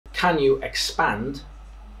can you expand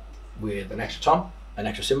with an extra tom, an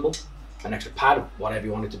extra cymbal, an extra pad, whatever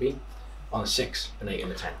you want it to be, on a 6, an 8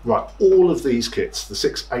 and a 10. Right, all of these kits, the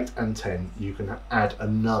 6, 8 and 10, you can add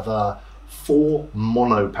another 4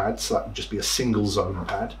 mono pads, so that would just be a single zone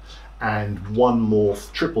pad, and 1 more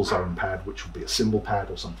triple zone pad, which would be a cymbal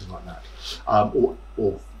pad or something like that,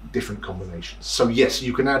 or different combinations. So yes,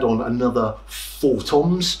 you can add on another 4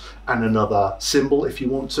 toms and another cymbal if you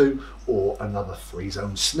want to, or another 3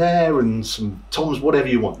 zone snare and some toms, whatever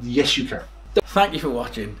you want. Yes, you can. Thank you for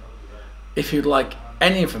watching. If you'd like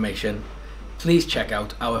any information, please check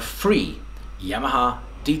out our free Yamaha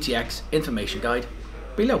DTX information guide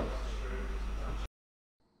below.